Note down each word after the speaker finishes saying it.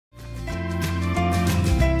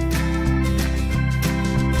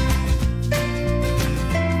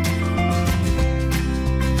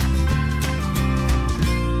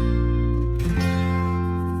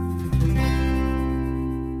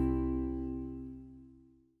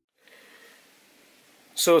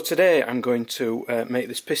So today I'm going to make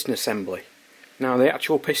this piston assembly. Now the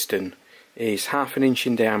actual piston is 1/2 inch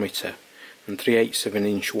in diameter and 3/8 of an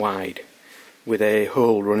inch wide, with a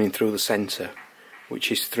hole running through the centre,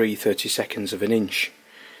 which is 3/32 of an inch.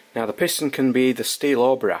 Now the piston can be either steel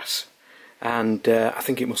or brass, and I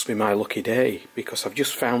think it must be my lucky day because I've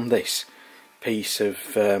just found this piece of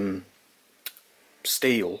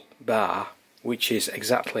steel bar which is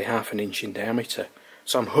exactly 1/2 inch in diameter.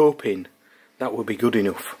 So I'm hoping that will be good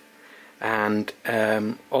enough, and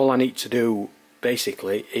all I need to do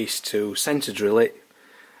basically is to centre drill it,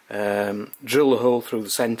 drill the hole through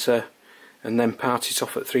the centre and then part it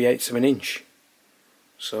off at 3/8 of an inch.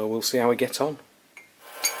 So we'll see how we get on.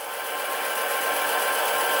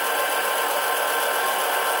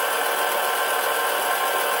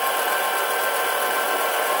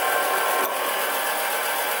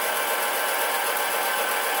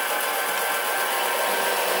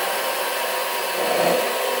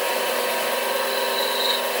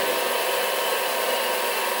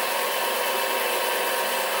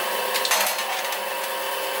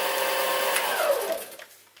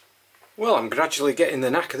 Well, I'm gradually getting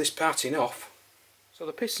the knack of this parting off. So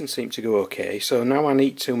the piston seemed to go okay, so now I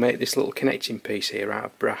need to make this little connecting piece here out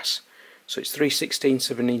of brass. So it's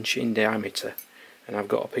 3/16 of an inch in diameter, and I've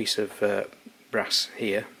got a piece of brass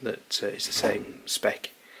here that is the same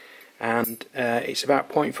spec, and it's about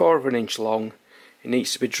 0.4 of an inch long. It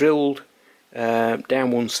needs to be drilled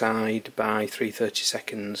down one side by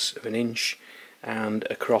 3/32 of an inch and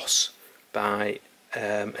across by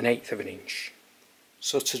 1/8 of an inch.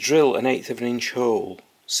 So to drill 1/8 of an inch hole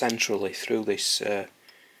centrally through this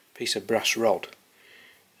piece of brass rod,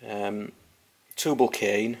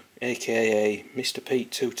 Tubalcain, aka Mr. Pete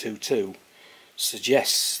 222,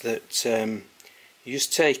 suggests that you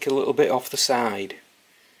just take a little bit off the side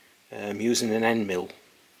using an end mill,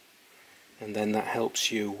 and then that helps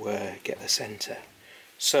you get the centre.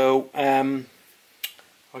 So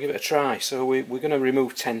I'll give it a try. So we're going to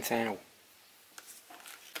remove 10 thou.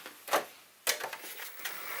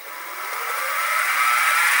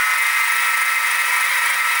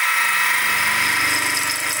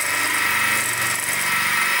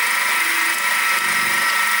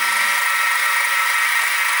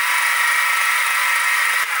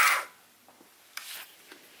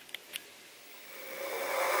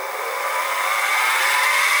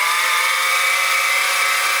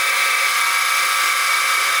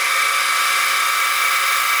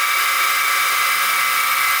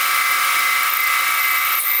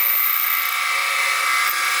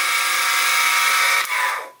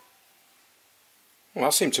 Well,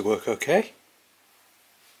 that seemed to work okay.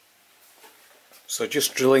 So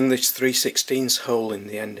just drilling this 3/16 hole in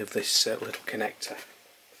the end of this little connector.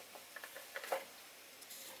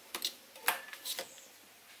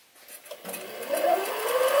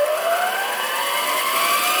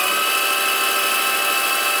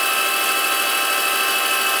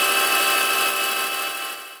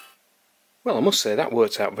 Well, I must say that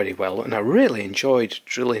worked out very well, and I really enjoyed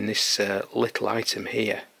drilling this little item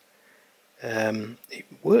here. It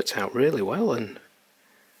worked out really well, and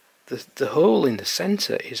the hole in the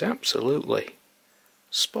centre is absolutely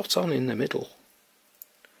spot on in the middle.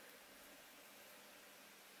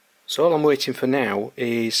 So all I'm waiting for now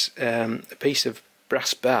is a piece of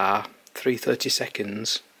brass bar,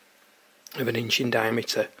 3/32 of an inch in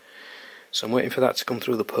diameter. So I'm waiting for that to come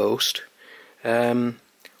through the post.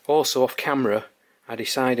 Also off camera I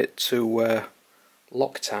decided to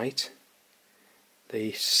Loctite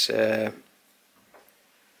this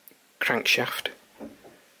crankshaft.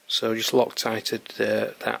 So just Loctited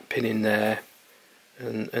that pin in there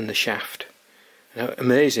and the shaft. Now,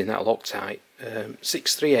 amazing, that Loctite,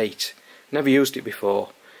 638. Never used it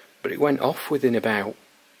before, but it went off within about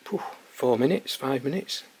 4 minutes, 5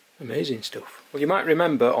 minutes. Amazing stuff. Well, you might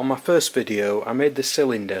remember on my first video I made the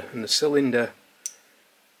cylinder, and the cylinder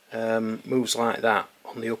moves like that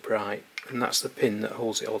on the upright, and that's the pin that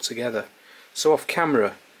holds it all together. So off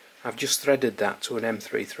camera I've just threaded that to an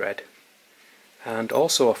M3 thread, and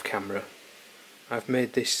also off camera I've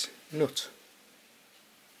made this nut,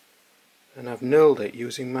 and I've knurled it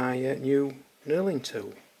using my new knurling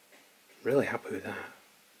tool. Really happy with that.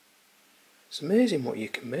 It's amazing what you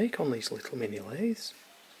can make on these little mini lathes.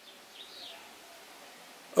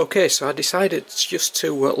 Okay, so I decided just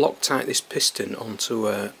to Loctite this piston onto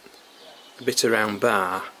a bit of round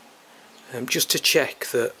bar, just to check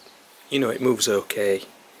that, you know, it moves okay,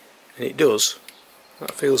 and it does.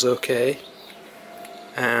 That feels okay,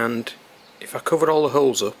 and if I cover all the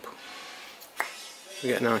holes up we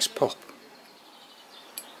get a nice pop.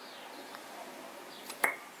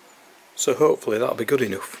 So hopefully that'll be good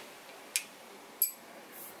enough.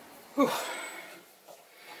 Whew.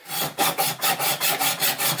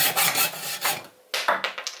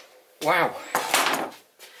 Wow.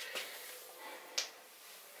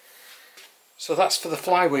 So that's for the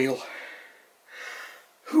flywheel.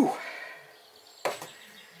 Whew.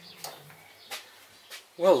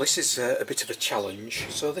 Well, this is a bit of a challenge.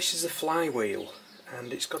 So this is the flywheel,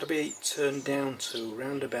 and it's got to be turned down to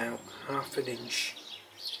around about ½ an inch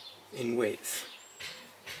in width,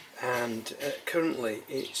 and currently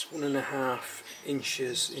it's 1½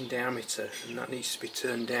 inches in diameter, and that needs to be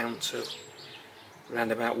turned down to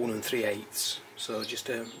around about 1 3/8, so just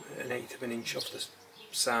an eighth of an inch off the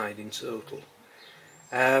side in total.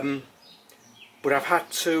 But I've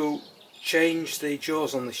had to change the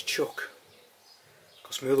jaws on this chuck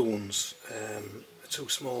because my other ones are too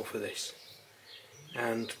small for this,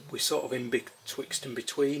 and we're sort of in betwixt and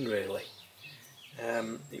between really.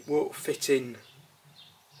 It won't fit in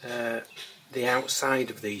the outside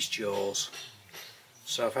of these jaws,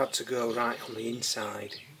 so I've had to go right on the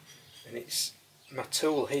inside, and my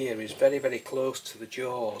tool here is very close to the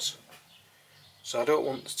jaws, so I don't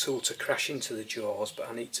want the tool to crash into the jaws, but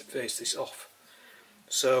I need to face this off.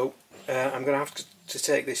 So I'm going to have to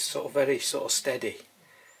take this very steady,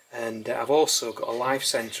 and I've also got a live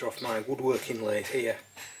centre off my woodworking lathe here,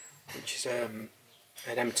 which is an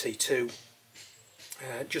MT2,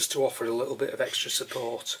 just to offer a little bit of extra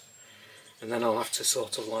support, and then I'll have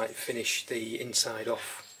to finish the inside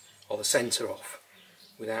off, or the centre off,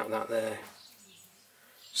 without that there.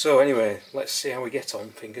 So anyway, let's see how we get on,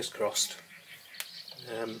 fingers crossed.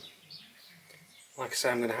 Like I say,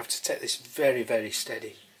 I'm going to have to take this very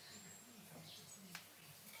steady.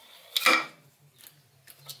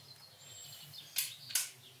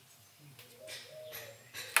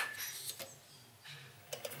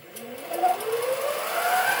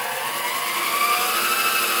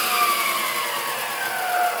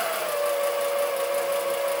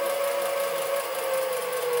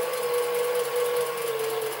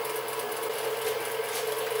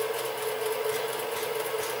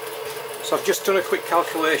 So I've just done a quick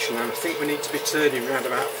calculation, and I think we need to be turning around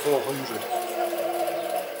about 400.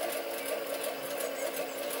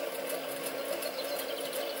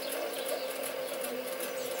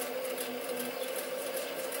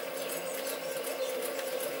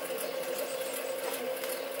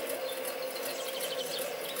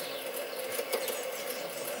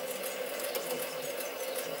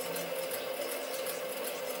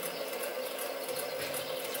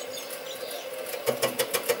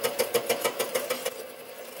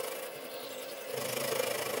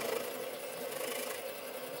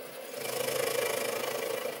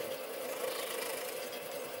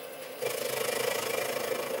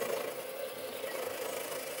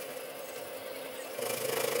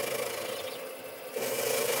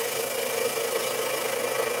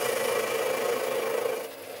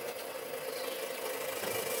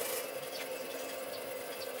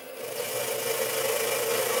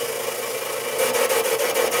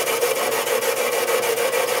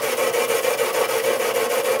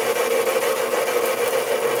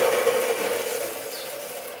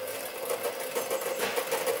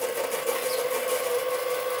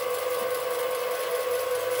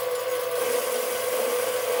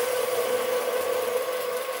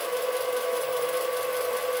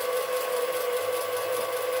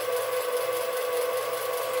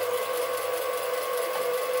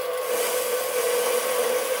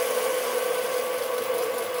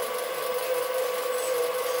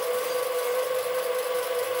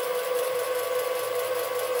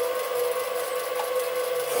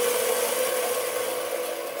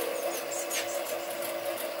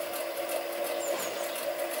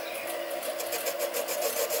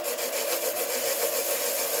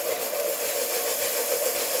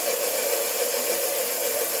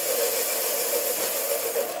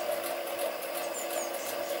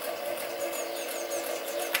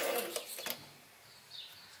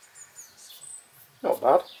 Not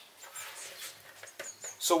bad.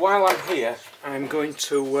 So while I'm here, I'm going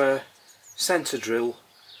to centre drill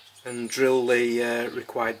and drill the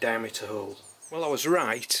required diameter hole. Well, I was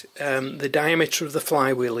right. The diameter of the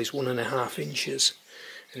flywheel is 1½ inches,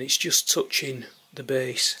 and it's just touching the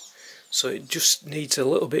base, so it just needs a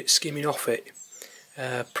little bit skimming off it,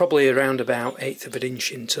 probably around about 1/8 of an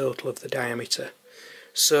inch in total of the diameter.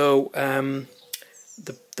 So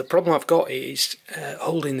the problem I've got is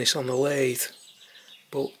holding this on the lathe,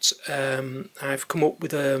 but I've come up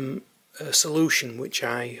with a solution which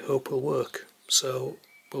I hope will work, so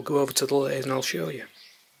we'll go over to the lathe and I'll show you.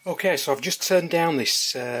 Okay, so I've just turned down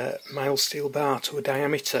this mild steel bar to a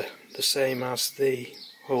diameter the same as the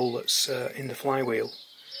hole that's in the flywheel.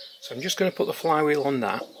 So I'm just going to put the flywheel on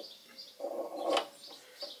that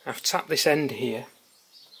I've tapped this end here,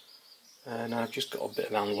 and I've just got a bit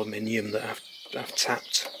of aluminium that I've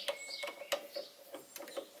tapped.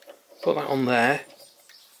 Put that on there,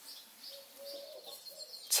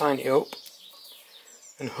 tighten it up,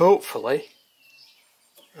 and hopefully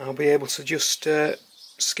I'll be able to just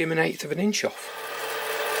skim 1/8 of an inch off.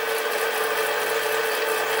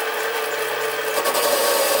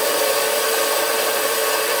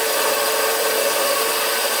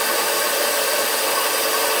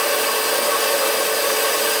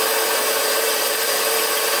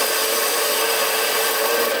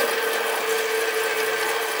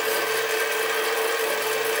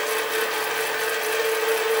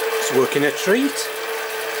 It's working a treat.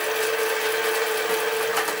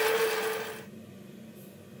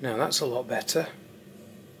 Now that's a lot better.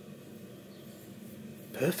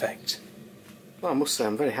 Perfect. Well, I must say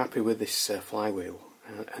I'm very happy with this flywheel,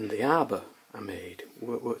 and the arbor I made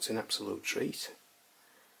worked an absolute treat.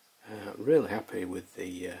 Really happy with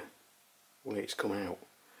the way it's come out.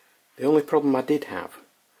 The only problem I did have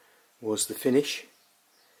was the finish,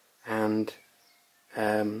 and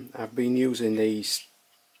I've been using these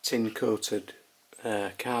tin coated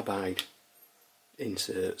carbide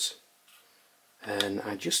inserts, and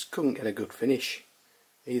I just couldn't get a good finish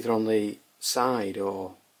either on the side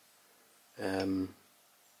or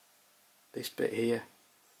this bit here.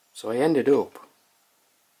 So I ended up,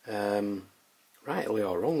 rightly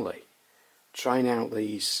or wrongly, trying out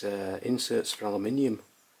these inserts for aluminium,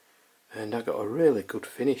 and I got a really good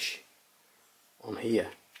finish on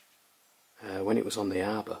here when it was on the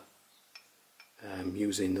arbor,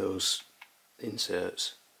 using those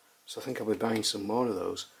inserts. So I think I'll be buying some more of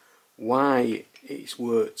those. Why it's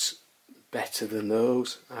worked better than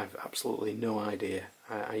those, I've absolutely no idea.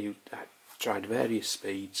 I tried various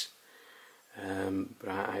speeds, but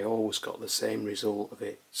I always got the same result of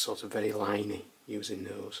it, sort of very liney using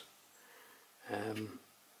those.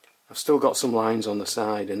 I've still got some lines on the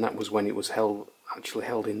side, and that was when it was actually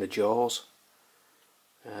held in the jaws.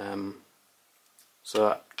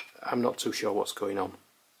 So I'm not too sure what's going on.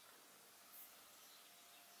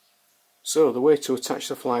 So the way to attach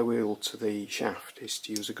the flywheel to the shaft is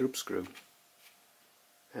to use a grub screw,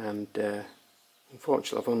 and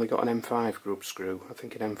unfortunately I've only got an M5 grub screw. I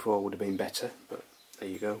think an M4 would have been better, but there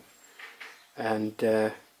you go. And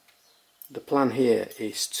the plan here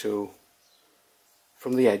is to,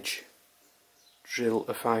 from the edge, drill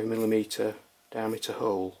a 5mm diameter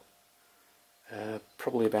hole,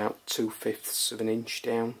 probably about 2/5 of an inch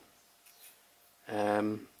down,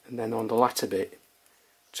 and then on the latter bit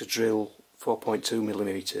to drill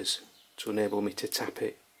 4.2mm to enable me to tap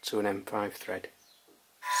it to an M5 thread.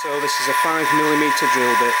 So this is a 5mm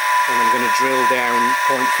drill bit, and I'm going to drill down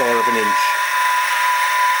 0.4 of an inch.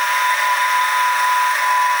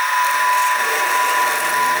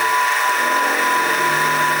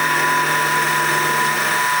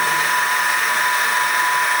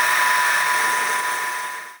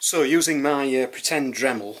 So using my pretend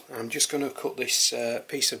Dremel, I'm just going to cut this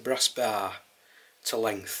piece of brass bar to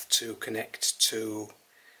length to connect to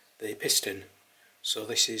the piston. So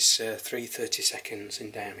this is 3/32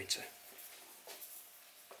 in diameter.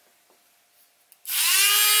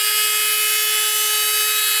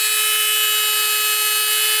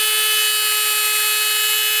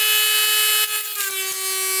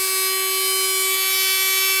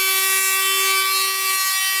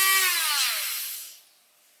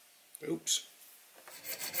 Oops.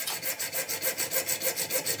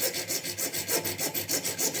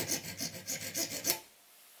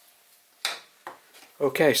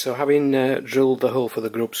 Okay, so having drilled the hole for the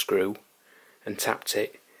grub screw and tapped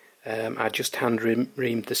it, I just hand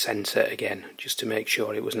reamed the centre again just to make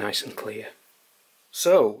sure it was nice and clear.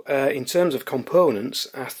 So in terms of components,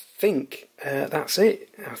 I think that's it.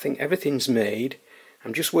 I think everything's made.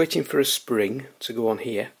 I'm just waiting for a spring to go on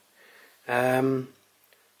here.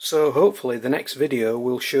 So hopefully the next video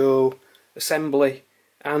will show assembly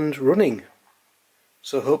and running.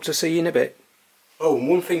 So hope to see you in a bit. Oh, and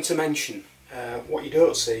one thing to mention, what you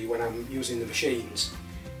don't see when I'm using the machines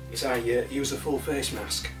is I use a full face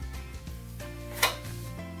mask.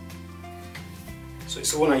 So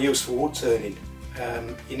it's the one I use for wood turning.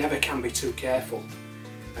 You never can be too careful.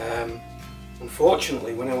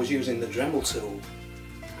 Unfortunately, when I was using the Dremel tool,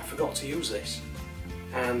 I forgot to use this,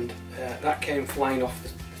 and that came flying off the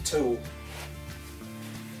tool,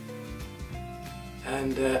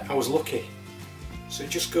 and I was lucky. So it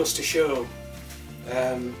just goes to show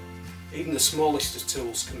even the smallest of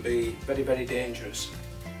tools can be very, very dangerous.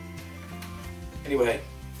 Anyway,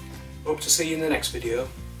 hope to see you in the next video.